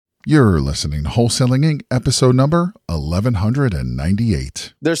You're listening to Wholesaling Inc., episode number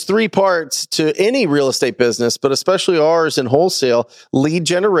 1198. There's three parts to any real estate business, but especially ours in wholesale. Lead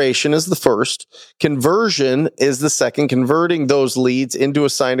generation is the first. Conversion is the second, converting those leads into a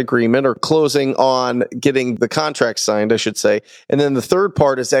signed agreement or closing on getting the contract signed, I should say. And then the third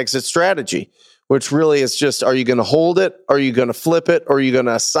part is exit strategy, which really is just, are you going to hold it? Are you going to flip it? Or are you going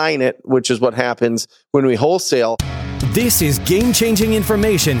to assign it, which is what happens when we wholesale. This is game-changing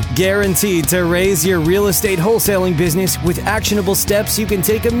information guaranteed to raise your real estate wholesaling business with actionable steps you can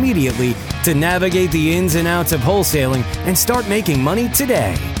take immediately to navigate the ins and outs of wholesaling and start making money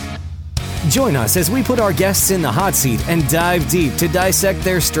today. Join us as we put our guests in the hot seat and dive deep to dissect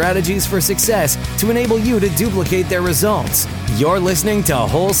their strategies for success to enable you to duplicate their results. You're listening to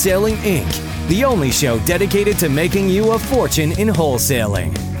Wholesaling Inc., the only show dedicated to making you a fortune in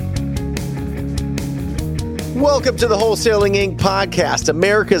wholesaling. Welcome to the Wholesaling Inc. podcast,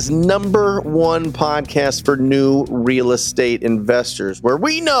 America's #1 podcast for new real estate investors, where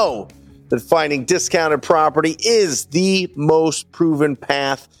we know that finding discounted property is the most proven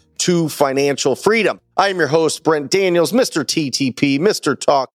path to financial freedom. I am your host, Brent Daniels, Mr. TTP, Mr.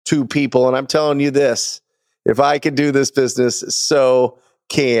 Talk to People, and I'm telling you this, if I can do this business, so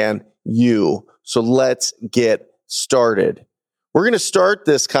can you. So let's get started. We're going to start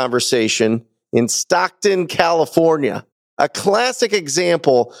this conversation in Stockton, California, a classic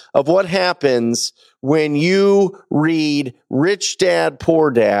example of what happens when you read Rich Dad,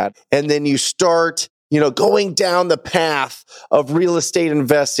 Poor Dad, and then you start, going down the path of real estate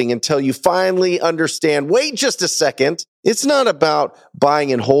investing until you finally understand, wait just a second, it's not about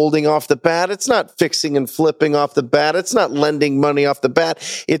buying and holding off the bat. It's not fixing and flipping off the bat. It's not lending money off the bat.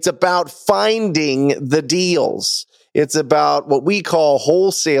 It's about finding the deals. It's about what we call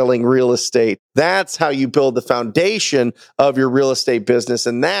wholesaling real estate. That's how you build the foundation of your real estate business.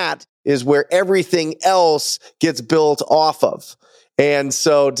 And that is where everything else gets built off of. And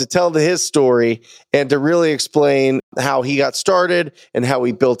so to tell his story and to really explain how he got started and how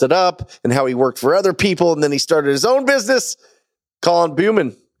he built it up and how he worked for other people and then he started his own business, Colin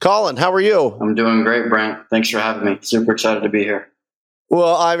Buman. Colin, how are you? I'm doing great, Brent. Thanks for having me. Super excited to be here.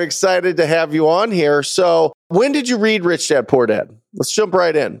 Well, I'm excited to have you on here. So when did you read Rich Dad, Poor Dad? Let's jump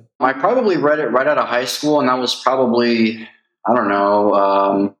right in. I probably read it right out of high school, and that was probably,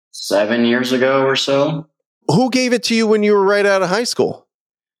 7 years ago or so. Who gave it to you when you were right out of high school?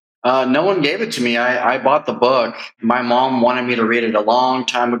 No one gave it to me. I bought the book. My mom wanted me to read it a long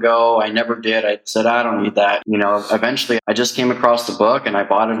time ago. I never did. I said, I don't need that. Eventually I just came across the book and I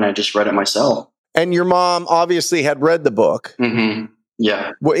bought it and I just read it myself. And your mom obviously had read the book. Mm-hmm.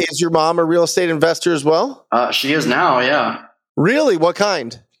 Yeah. Is your mom a real estate investor as well? She is now, yeah. Really? What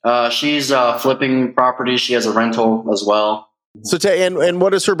kind? She's flipping properties. She has a rental as well. So, and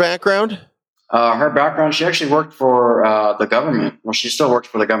what is her background? Her background, she actually worked for the government. Well, she still works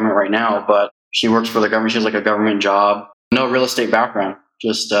for the government right now, but she works for the government. She has like a government job. No real estate background.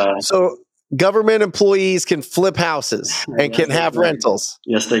 Just So government employees can flip houses and can have rentals.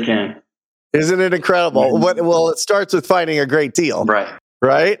 Yes, they can. Isn't it incredible? Well, it starts with finding a great deal.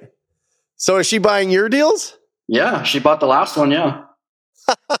 Right? So is she buying your deals? Yeah, she bought the last one, yeah.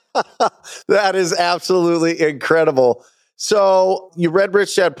 That is absolutely incredible. So you read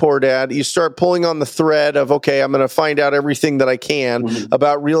Rich Dad, Poor Dad. You start pulling on the thread of, okay, I'm going to find out everything that I can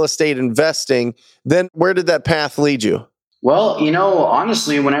about real estate investing. Then where did that path lead you? Well,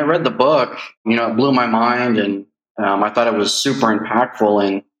 honestly, when I read the book, it blew my mind and I thought it was super impactful.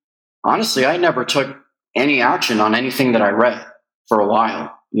 And honestly, I never took any action on anything that I read for a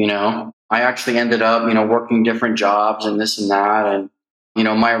while. I actually ended up, working different jobs and this and that. And,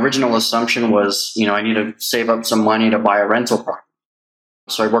 my original assumption was, I need to save up some money to buy a rental property.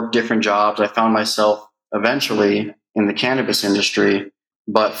 So I worked different jobs. I found myself eventually in the cannabis industry.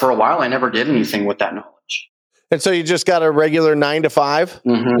 But for a while, I never did anything with that knowledge. And so you just got a regular 9-to-5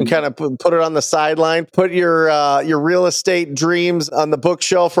 and kind of put it on the sideline, put your real estate dreams on the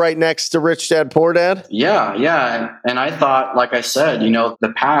bookshelf right next to Rich Dad, Poor Dad? Yeah. And I thought, like I said,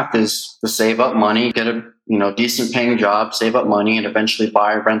 the path is to save up money, get a decent paying job, save up money, and eventually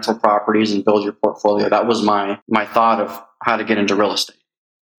buy rental properties and build your portfolio. That was my thought of how to get into real estate.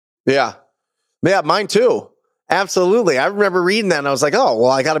 Yeah, mine too. Absolutely. I remember reading that and I was like, oh,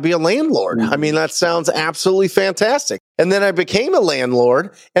 well, I got to be a landlord. I mean, that sounds absolutely fantastic. And then I became a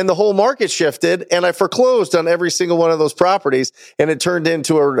landlord and the whole market shifted and I foreclosed on every single one of those properties and it turned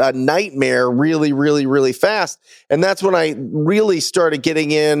into a nightmare really, really, really fast. And that's when I really started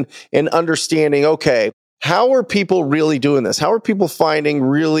getting in and understanding, okay, How are people really doing this? How are people finding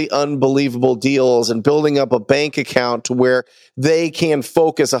really unbelievable deals and building up a bank account to where they can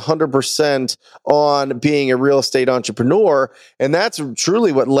focus 100% on being a real estate entrepreneur? And that's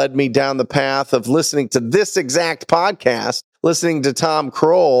truly what led me down the path of listening to this exact podcast, listening to Tom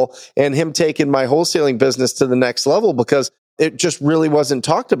Kroll and him taking my wholesaling business to the next level, because it just really wasn't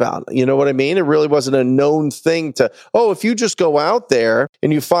talked about. You know what I mean? It really wasn't a known thing to, if you just go out there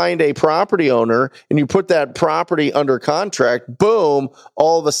and you find a property owner and you put that property under contract, boom,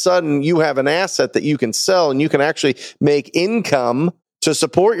 all of a sudden you have an asset that you can sell and you can actually make income to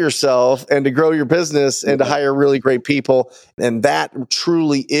support yourself and to grow your business and to hire really great people. And that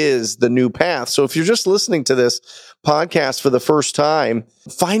truly is the new path. So if you're just listening to this podcast for the first time,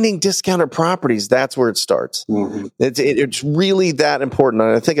 finding discounted properties, that's where it starts. Mm-hmm. It's really that important.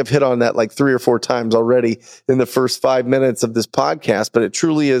 And I think I've hit on that like 3 or 4 times already in the first 5 minutes of this podcast, but it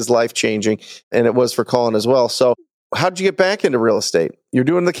truly is life-changing. And it was for Colin as well. So how'd you get back into real estate? You're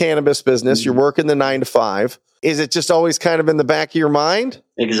doing the cannabis business. Mm-hmm. You're working the 9 to 5. Is it just always kind of in the back of your mind?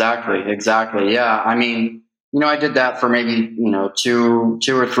 Exactly. Yeah. I mean, I did that for maybe, 2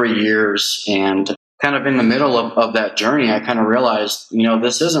 or 3 years. And kind of in the middle of that journey, I kind of realized,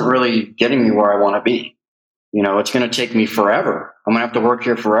 this isn't really getting me where I want to be. It's going to take me forever. I'm going to have to work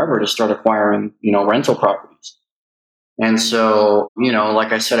here forever to start acquiring, rental properties. And so,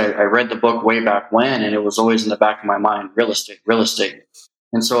 like I said, I read the book way back when, and it was always in the back of my mind, real estate.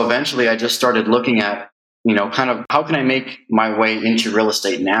 And so eventually I just started looking at, kind of how can I make my way into real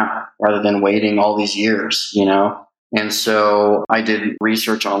estate now rather than waiting all these years, And so I did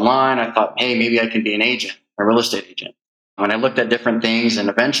research online. I thought, hey, maybe I can be an agent, a real estate agent. And I looked at different things, and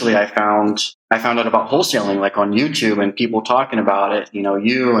eventually I found out about wholesaling, like on YouTube, and people talking about it,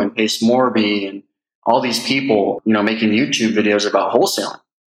 you and Pace Morby and all these people, making YouTube videos about wholesaling.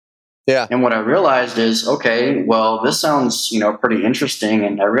 Yeah. And what I realized is, okay, well, this sounds, pretty interesting.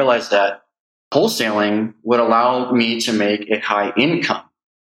 And I realized that wholesaling would allow me to make a high income,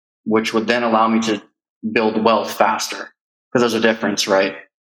 which would then allow me to build wealth faster, because there's a difference, right?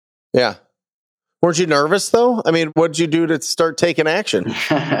 Yeah. Weren't you nervous though? I mean, what did you do to start taking action?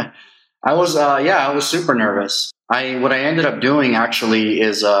 I was super nervous. What I ended up doing actually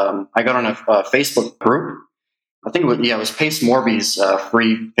is I got on a Facebook group. I think it was Pace Morby's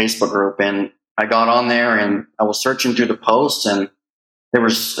free Facebook group, and I got on there and I was searching through the posts, and there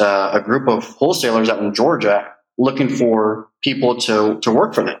was a group of wholesalers out in Georgia looking for people to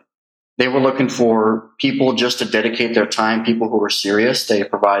work for them. They were looking for people just to dedicate their time, people who were serious. They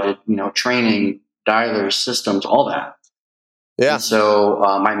provided, training, dialers, systems, all that. Yeah. And so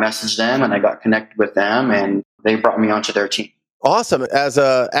I messaged them and I got connected with them, and they brought me onto their team. Awesome. As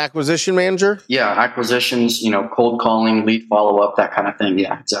a acquisition manager? Yeah, acquisitions, cold calling, lead follow-up, that kind of thing.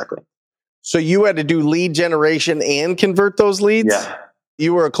 Yeah, exactly. So you had to do lead generation and convert those leads? Yeah.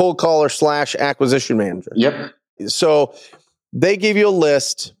 You were a cold caller / acquisition manager. Yep. So they give you a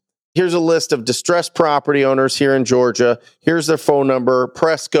list. Here's a list of distressed property owners here in Georgia. Here's their phone number.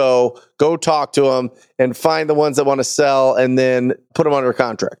 Press go talk to them and find the ones that want to sell and then put them under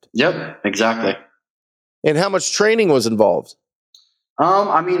contract. Yep, exactly. And how much training was involved?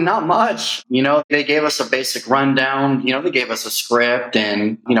 Not much. They gave us a basic rundown. They gave us a script,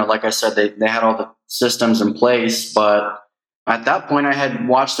 and, like I said, they had all the systems in place. But at that point, I had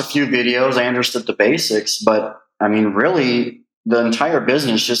watched a few videos. I understood the basics. But, really, the entire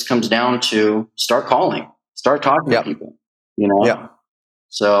business just comes down to start calling, start talking to people, Yeah.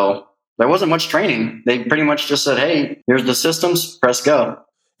 So there wasn't much training. They pretty much just said, hey, here's the systems, press go.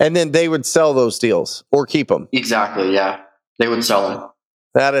 And then they would sell those deals or keep them. Exactly. Yeah. They would sell them.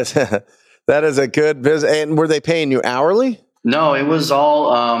 That is a good business. And were they paying you hourly? No, it was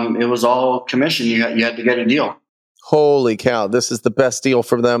all commission. You had to get a deal. Holy cow. This is the best deal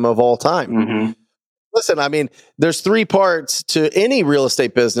for them of all time. Mm-hmm. Listen, there's 3 parts to any real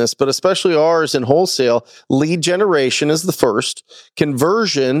estate business, but especially ours in wholesale. Lead generation is the first.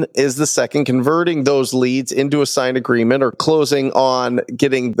 Conversion is the second, converting those leads into a signed agreement or closing on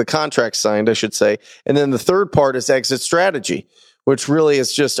getting the contract signed, I should say. And then the third part is exit strategy, which really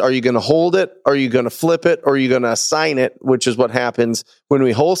is just, are you going to hold it? Are you going to flip it? Or are you going to assign it? Which is what happens when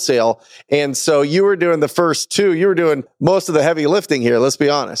we wholesale. And so you were doing the first 2. You were doing most of the heavy lifting here. Let's be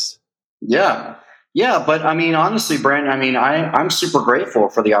honest. Yeah. Yeah, but honestly, Brent, I'm super grateful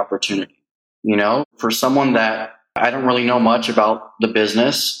for the opportunity. For someone that I don't really know much about the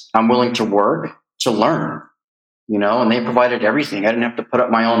business, I'm willing to work to learn, and they provided everything. I didn't have to put up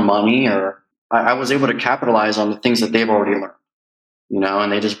my own money, or I was able to capitalize on the things that they've already learned,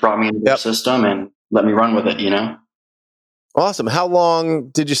 and they just brought me into their system and let me run with it, Awesome. How long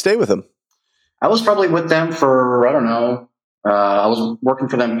did you stay with them? I was probably with them for, I don't know, I was working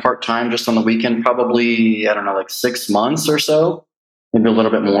for them part-time just on the weekend, probably, I don't know, like 6 months or so, maybe a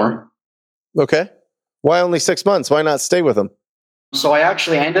little bit more. Okay. Why only 6 months? Why not stay with them? So I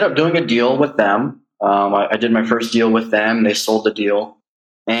ended up doing a deal with them. I did my first deal with them. They sold the deal.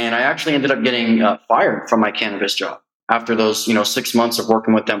 And I actually ended up getting fired from my cannabis job after those, 6 months of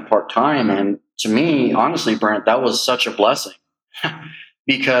working with them part-time. And to me, honestly, Brent, that was such a blessing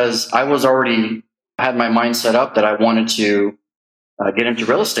because I had my mind set up that I wanted to get into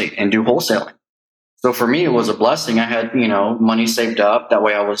real estate and do wholesaling. So for me, it was a blessing. I had, money saved up. That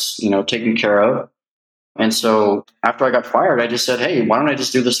way I was, taken care of. And so after I got fired, I just said, hey, why don't I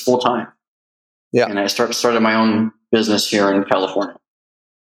just do this full time? Yeah. And I started my own business here in California.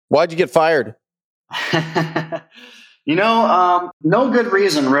 Why'd you get fired? No good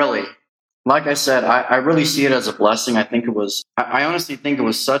reason, really. Like I said, I really see it as a blessing. I honestly think it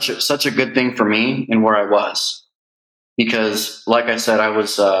was such a good thing for me and where I was. Because like I said, I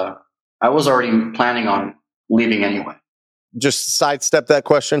was already planning on leaving anyway. Just sidestep that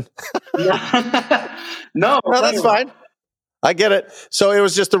question. No, that's fine. I get it. So it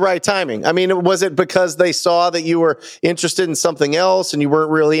was just the right timing. I mean, was it because they saw that you were interested in something else and you weren't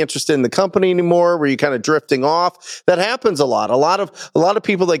really interested in the company anymore? Were you kind of drifting off? That happens a lot. A lot of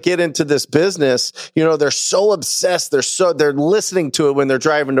people that get into this business, they're so obsessed. They're listening to it when they're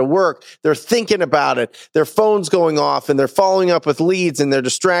driving to work. They're thinking about it. Their phone's going off and they're following up with leads and they're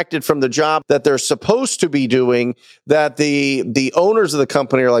distracted from the job that they're supposed to be doing, that the owners of the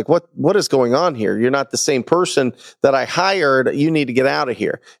company are like, what is going on here? You're not the same person that I hired. You need to get out of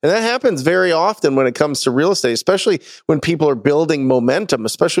here. And that happens very often when it comes to real estate, especially when people are building momentum,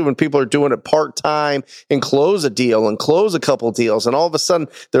 especially when people are doing it part-time and close a deal and close a couple deals. And all of a sudden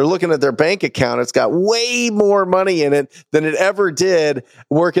they're looking at their bank account. It's got way more money in it than it ever did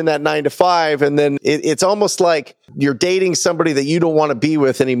working that 9 to 5. And then it's almost like you're dating somebody that you don't want to be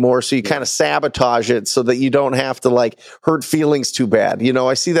with anymore. So you kind of sabotage it so that you don't have to hurt feelings too bad.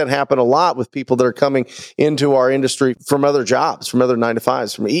 I see that happen a lot with people that are coming into our industry from other jobs, from other 9 to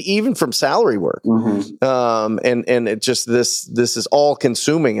 5s, even from salary work. Mm-hmm. And it just, this is all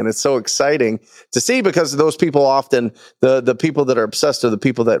consuming and it's so exciting to see because those people often, the people that are obsessed are the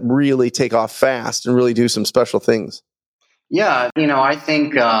people that really take off fast and really do some special things. Yeah. I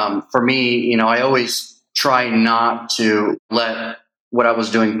think, for me, I always try not to let what I was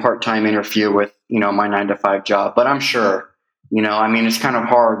doing part-time interfere with, my 9 to 5 job. But I'm sure, it's kind of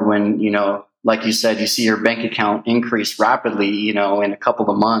hard when, like you said, you see your bank account increase rapidly, in a couple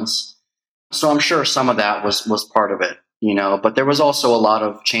of months. So I'm sure some of that was part of it, but there was also a lot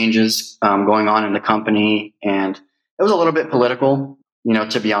of changes going on in the company and it was a little bit political,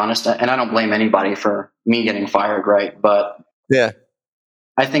 to be honest. And I don't blame anybody for me getting fired. Right. But yeah.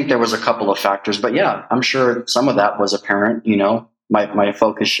 I think there was a couple of factors, but yeah, I'm sure some of that was apparent, my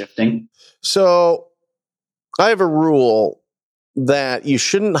focus shifting. So I have a rule that you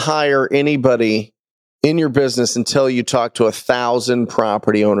shouldn't hire anybody in your business until you talk to 1,000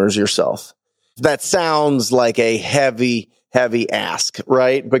 property owners yourself. That sounds like a heavy ask,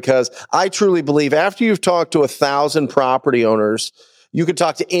 right? Because I truly believe after you've talked to 1,000 property owners, you can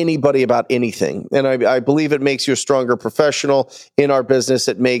talk to anybody about anything. And I believe it makes you a stronger professional in our business.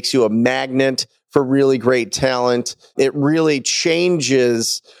 It makes you a magnet for really great talent. It really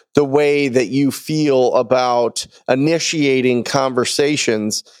changes the way that you feel about initiating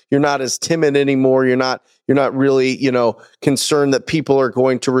conversations. You're not as timid anymore. You're not really, concerned that people are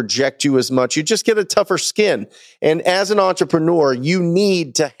going to reject you as much. You just get a tougher skin. And as an entrepreneur, you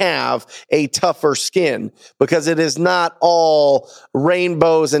need to have a tougher skin because it is not all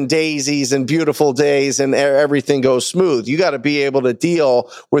rainbows and daisies and beautiful days and everything goes smooth. You got to be able to deal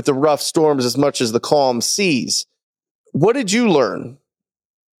with the rough storms as much as the calm seas. What did you learn?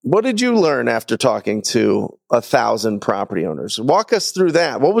 What did you learn after talking to 1,000 property owners? Walk us through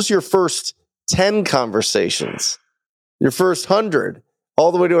that. What was your first 10 conversations, your first 100,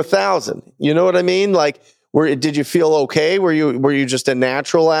 all the way to 1,000? You know what I mean? Did you feel okay? Were you just a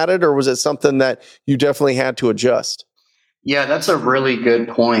natural at it, or was it something that you definitely had to adjust? Yeah, that's a really good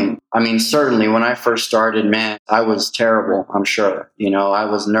point. I mean, certainly when I first started, man, I was terrible, I'm sure. I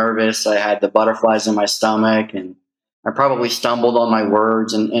was nervous. I had the butterflies in my stomach and I probably stumbled on my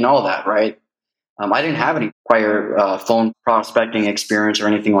words and all that, right? I didn't have any prior phone prospecting experience or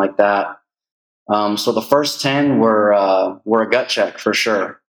anything like that. So the first 10 were a gut check for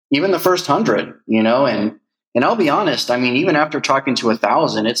sure. Even the first 100, and I'll be honest. I mean, even after talking to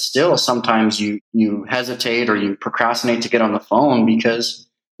 1,000, it's still sometimes you hesitate or you procrastinate to get on the phone because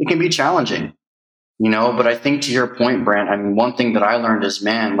it can be challenging, But I think to your point, Brent, I mean, one thing that I learned is,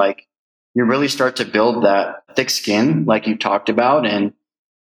 man, you really start to build that thick skin like you talked about. And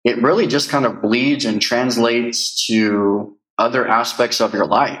it really just kind of bleeds and translates to other aspects of your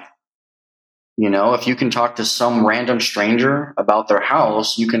life. You know, if you can talk to some random stranger about their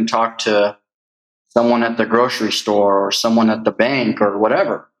house, you can talk to someone at the grocery store or someone at the bank or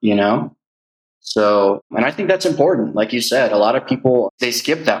whatever, you know? So, and I think that's important. Like you said, a lot of people, they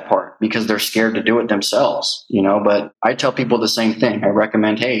skip that part because they're scared to do it themselves, you know, but I tell people the same thing. I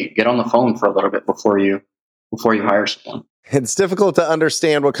recommend, hey, get on the phone for a little bit before you hire someone. It's difficult to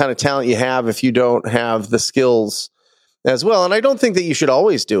understand what kind of talent you have if you don't have the skills as well. And I don't think that you should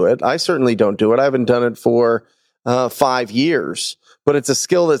always do it. I certainly don't do it. I haven't done it for 5 years, but it's a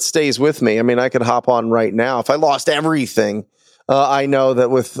skill that stays with me. I mean, I could hop on right now. If I lost everything, I know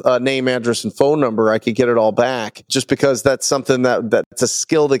that with a name, address, and phone number, I could get it all back, just because that's something that's a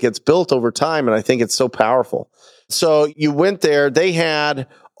skill that gets built over time. And I think it's so powerful. So you went there, they had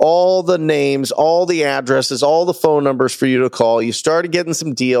all the names, all the addresses, all the phone numbers for you to call. You started getting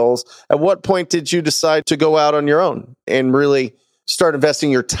some deals. At what point did you decide to go out on your own and really start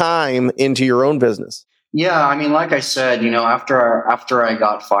investing your time into your own business? Yeah, I mean, like I said, you know, after I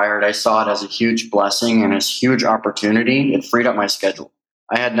got fired, I saw it as a huge blessing and a huge opportunity. It freed up my schedule.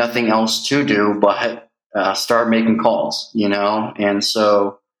 I had nothing else to do but start making calls, you know? And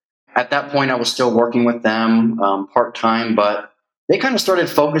so at that point, I was still working with them part-time, but they kind of started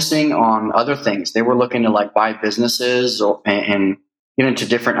focusing on other things. They were looking to like buy businesses and get into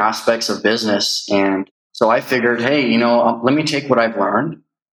different aspects of business. And so I figured, hey, you know, let me take what I've learned.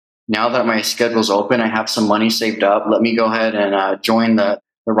 Now that my schedule's open, I have some money saved up. Let me go ahead and join the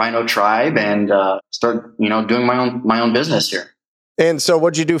Rhino tribe and start, you know, doing my own business here. And so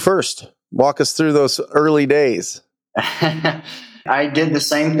what'd you do first? Walk us through those early days. I did the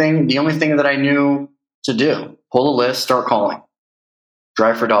same thing. The only thing that I knew to do, pull a list, start calling,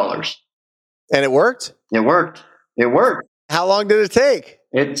 drive for dollars. And it worked? It worked. It worked. How long did it take?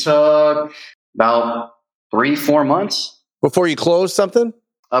 It took about 3-4 months. Before you closed something?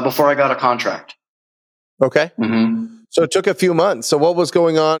 Before I got a contract. Okay. Mm-hmm. So it took a few months. So what was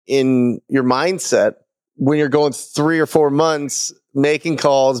going on in your mindset when you're going 3 or 4 months, making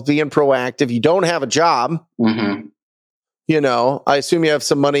calls, being proactive? You don't have a job. Mm-hmm. You know, I assume you have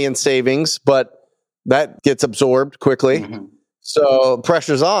some money in savings, but that gets absorbed quickly. Mm-hmm. So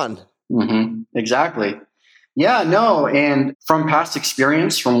pressure's on. Mm-hmm. Exactly. Yeah, no. And from past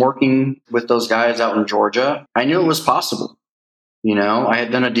experience, from working with those guys out in Georgia, I knew it was possible. You know, I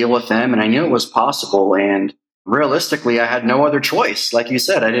had done a deal with them and I knew it was possible. And realistically, I had no other choice. Like you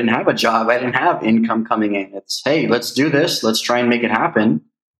said, I didn't have a job. I didn't have income coming in. It's, hey, let's do this. Let's try and make it happen.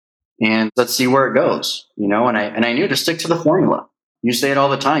 And let's see where it goes. You know, and I knew to stick to the formula. You say it all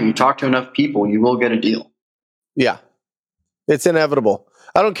the time. You talk to enough people, you will get a deal. Yeah, it's inevitable.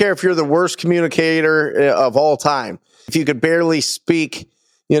 I don't care if you're the worst communicator of all time. If you could barely speak,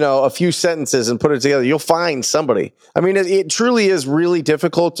 you know, a few sentences and put it together, you'll find somebody. I mean, it truly is really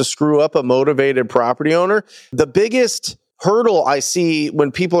difficult to screw up a motivated property owner. The biggest hurdle I see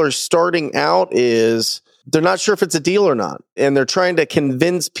when people are starting out is they're not sure if it's a deal or not. And they're trying to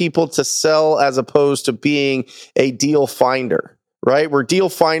convince people to sell as opposed to being a deal finder, right? We're deal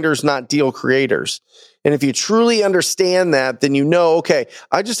finders, not deal creators. And if you truly understand that, then you know, okay,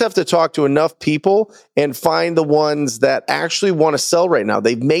 I just have to talk to enough people and find the ones that actually want to sell right now.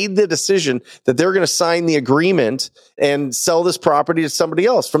 They've made the decision that they're going to sign the agreement and sell this property to somebody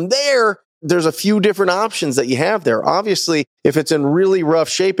else. From there, there's a few different options that you have there. Obviously, if it's in really rough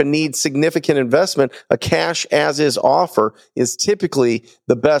shape and needs significant investment, a cash as is offer is typically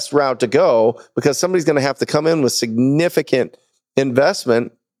the best route to go, because somebody's going to have to come in with significant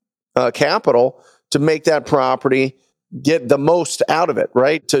investment capital to make that property get the most out of it,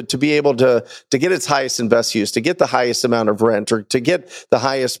 right? To be able to get its highest and best use, to get the highest amount of rent, or to get the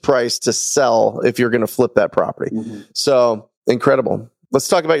highest price to sell if you're going to flip that property. Mm-hmm. So incredible. Let's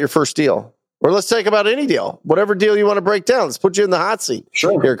talk about your first deal. Or let's talk about any deal, whatever deal you want to break down. Let's put you in the hot seat.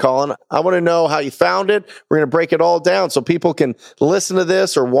 Sure. Here, Colin. I want to know how you found it. We're going to break it all down so people can listen to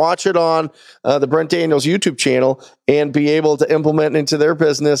this or watch it on the Brent Daniels YouTube channel and be able to implement into their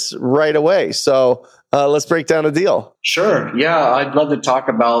business right away. So let's break down a deal. Sure. Yeah, I'd love to talk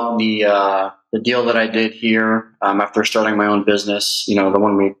about the deal that I did here after starting my own business. You know, the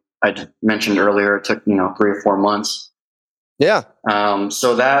one I mentioned earlier. It took 3 or 4 months. Yeah.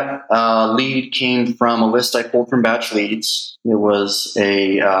 So that lead came from a list I pulled from Batch Leads. It was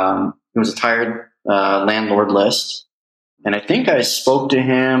a tired landlord list, and I think I spoke to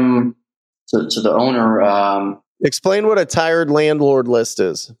him, to the owner. Explain what a tired landlord list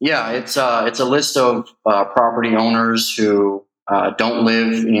is. Yeah, it's a list of property owners who don't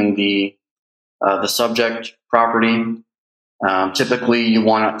live in the the subject property. Typically, you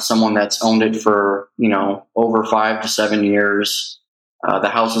want someone that's owned it for, over 5 to 7 years. The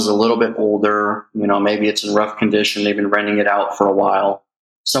house is a little bit older. Maybe it's in rough condition. They've been renting it out for a while.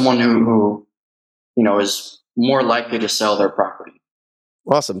 Someone who is more likely to sell their property.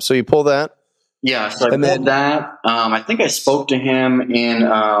 Awesome. So you pull that? Yeah. So I pulled that. I think I spoke to him in...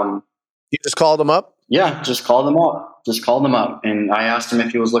 you just called him up? Yeah, just called him up. And I asked him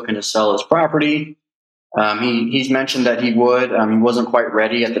if he was looking to sell his property. He's mentioned that he would. He wasn't quite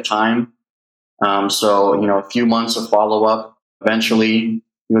ready at the time. So, a few months of follow-up, eventually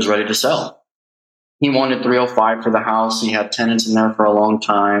he was ready to sell. He wanted 305 for the house. He had tenants in there for a long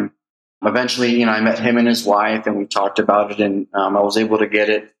time. Eventually, I met him and his wife and we talked about it, and I was able to get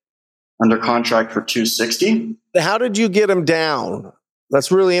it under contract for 260. How did you get him down?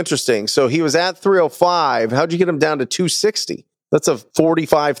 That's really interesting. So he was at 305. How'd you get him down to 260? That's a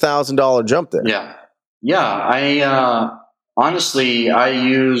 $45,000 jump there. Yeah. I honestly, I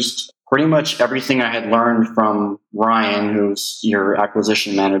used pretty much everything I had learned from Ryan, who's your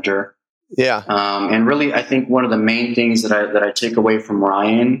acquisition manager. Yeah. And really, I think one of the main things that I take away from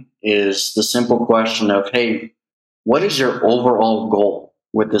Ryan is the simple question of, hey, what is your overall goal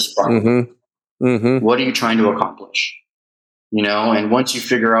with this property? Mm-hmm. Mm-hmm. What are you trying to accomplish? And once you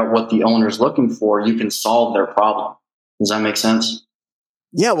figure out what the owner's looking for, you can solve their problem. Does that make sense?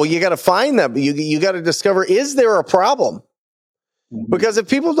 Yeah. Well, you got to find that. You got to discover, is there a problem? Mm-hmm. Because if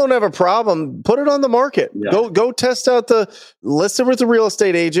people don't have a problem, put it on the market. Yeah. Go test out list it with a real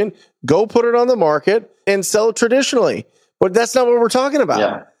estate agent. Go put it on the market and sell it traditionally. But that's not what we're talking about.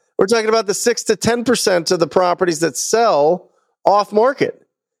 Yeah. We're talking about the 6 to 10% of the properties that sell off market.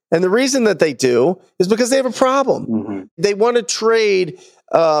 And the reason that they do is because they have a problem. Mm-hmm. They want to trade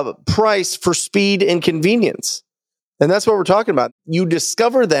price for speed and convenience. And that's what we're talking about. You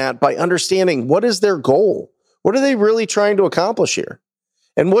discover that by understanding what is their goal. What are they really trying to accomplish here?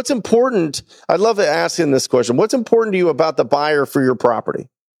 And what's important, I'd love to ask him this question. What's important to you about the buyer for your property?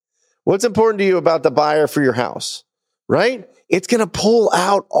 What's important to you about the buyer for your house? Right? It's going to pull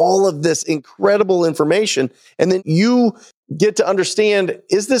out all of this incredible information. And then you get to understand,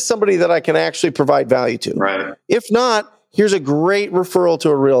 is this somebody that I can actually provide value to? Right. If not, here's a great referral to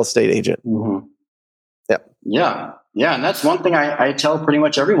a real estate agent. Mm-hmm. Yeah. Yeah. And that's one thing I tell pretty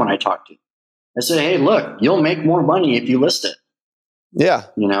much everyone I talk to. I say, hey, look, you'll make more money if you list it. Yeah.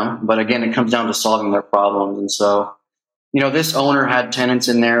 But again, it comes down to solving their problems. And so, this owner had tenants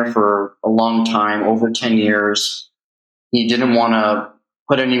in there for a long time, over 10 years. He didn't want to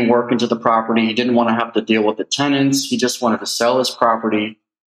put any work into the property. He didn't want to have to deal with the tenants. He just wanted to sell his property,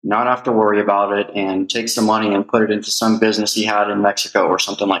 not have to worry about it, and take some money and put it into some business he had in Mexico or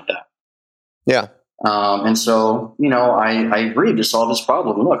something like that. Yeah. And so, I agreed to solve this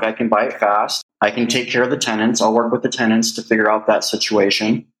problem. Look, I can buy it fast. I can take care of the tenants. I'll work with the tenants to figure out that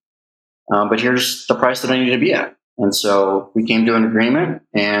situation. But here's the price that I need to be at. And so we came to an agreement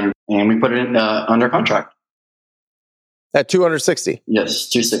and we put it under contract. At 260? Yes,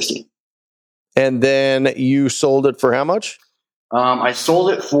 260. And then you sold it for how much? I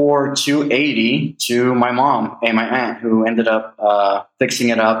sold it for 280 to my mom and my aunt, who ended up fixing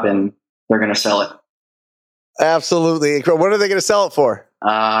it up, and they're going to sell it. Absolutely. What are they going to sell it for?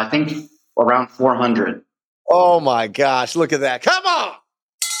 I think around 400. Oh my gosh. Look at that. Come on.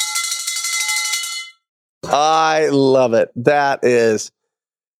 I love it. That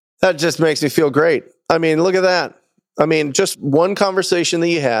just makes me feel great. I mean, look at that. I mean, just one conversation that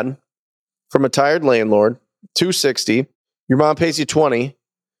you had from a tired landlord, 260. Your mom pays you 20.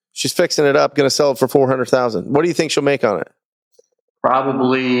 She's fixing it up, going to sell it for 400,000. What do you think she'll make on it?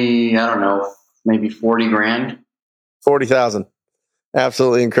 Probably, I don't know, maybe 40 grand. 40,000.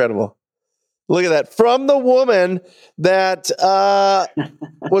 Absolutely incredible. Look at that. From the woman that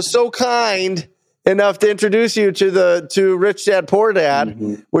was so kind enough to introduce you to Rich Dad Poor Dad,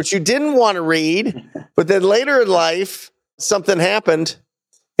 mm-hmm. which you didn't want to read, but then later in life, something happened,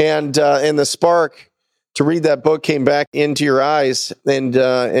 and the spark to read that book came back into your eyes, and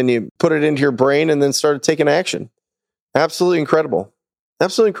you put it into your brain, and then started taking action. Absolutely incredible.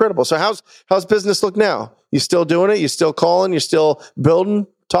 Absolutely incredible. So how's business look now? You still doing it? You still calling? You still building?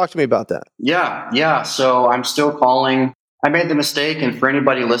 Talk to me about that. Yeah. So I'm still calling. I made the mistake, and for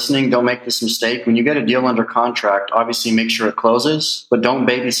anybody listening, don't make this mistake. When you get a deal under contract, obviously make sure it closes, but don't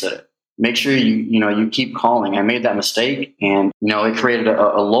babysit it. Make sure you keep calling. I made that mistake, and it created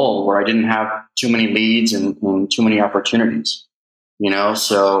a lull where I didn't have too many leads and too many opportunities.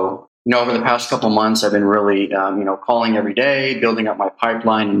 So over the past couple months, I've been really calling every day, building up my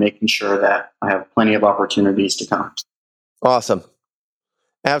pipeline, and making sure that I have plenty of opportunities to come. Awesome.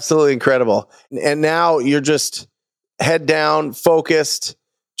 Absolutely incredible. And now you're just head down, focused,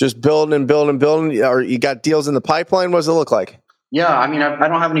 just building and building and building. Or you got deals in the pipeline? What does it look like? Yeah, I mean, I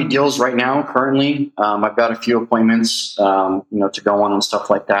don't have any deals right now currently. I've got a few appointments, to go on and stuff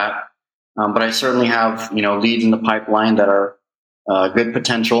like that. But I certainly have, leads in the pipeline that are good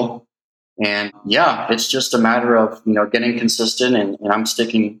potential. And yeah, it's just a matter of, getting consistent, and I'm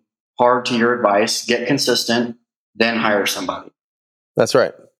sticking hard to your advice. Get consistent, then hire somebody. That's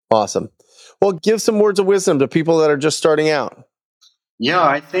right. Awesome. Well, give some words of wisdom to people that are just starting out. Yeah,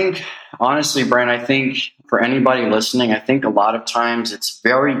 I think, honestly, Brian, I think for anybody listening, I think a lot of times it's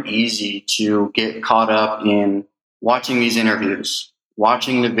very easy to get caught up in watching these interviews,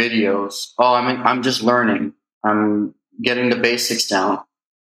 watching the videos. Oh, I'm just learning. I'm getting the basics down.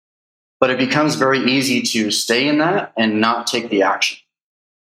 But it becomes very easy to stay in that and not take the action.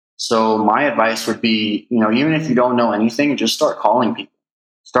 So my advice would be, even if you don't know anything, just start calling people,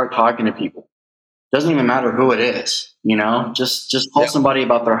 start talking to people. Doesn't even matter who it is, just call somebody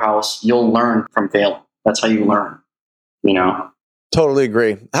about their house. You'll learn from failing. That's how you learn, Totally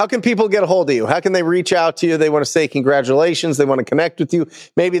agree. How can people get a hold of you? How can they reach out to you? They want to say congratulations. They want to connect with you.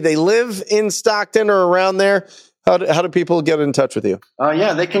 Maybe they live in Stockton or around there. How do people get in touch with you?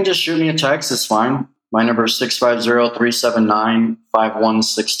 Yeah, they can just shoot me a text. It's fine. My number is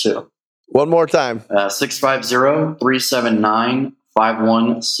 650-379-5162. One more time.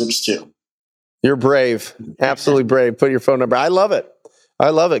 650-379-5162. You're brave. Absolutely brave. Put your phone number. I love it.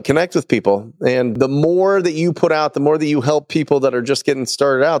 Connect with people. And the more that you put out, the more that you help people that are just getting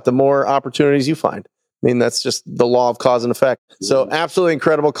started out, the more opportunities you find. I mean, that's just the law of cause and effect. So absolutely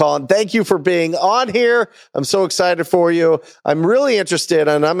incredible, Colin. Thank you for being on here. I'm so excited for you. I'm really interested,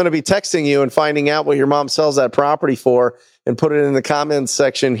 and I'm going to be texting you and finding out what your mom sells that property for and put it in the comments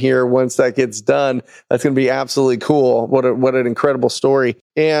section here once that gets done. That's going to be absolutely cool. What an incredible story.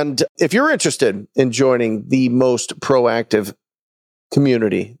 And if you're interested in joining the most proactive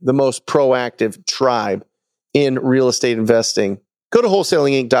community, the most proactive tribe in real estate investing, go to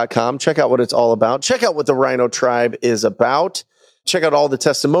wholesalinginc.com. Check out what it's all about. Check out what the Rhino Tribe is about. Check out all the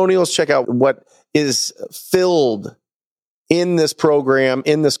testimonials. Check out what is filled in this program,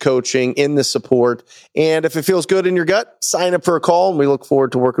 in this coaching, in this support. And if it feels good in your gut, sign up for a call, and we look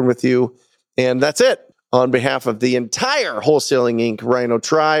forward to working with you. And that's it. On behalf of the entire Wholesaling Inc. Rhino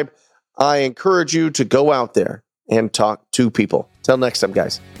Tribe, I encourage you to go out there and talk to people. Till next time,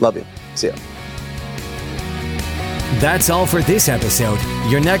 guys. Love you. See ya. That's all for this episode.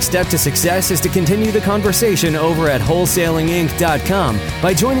 Your next step to success is to continue the conversation over at wholesalinginc.com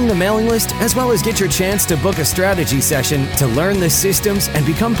by joining the mailing list, as well as get your chance to book a strategy session to learn the systems and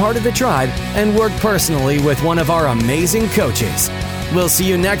become part of the tribe and work personally with one of our amazing coaches. We'll see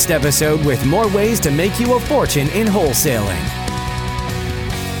you next episode with more ways to make you a fortune in wholesaling.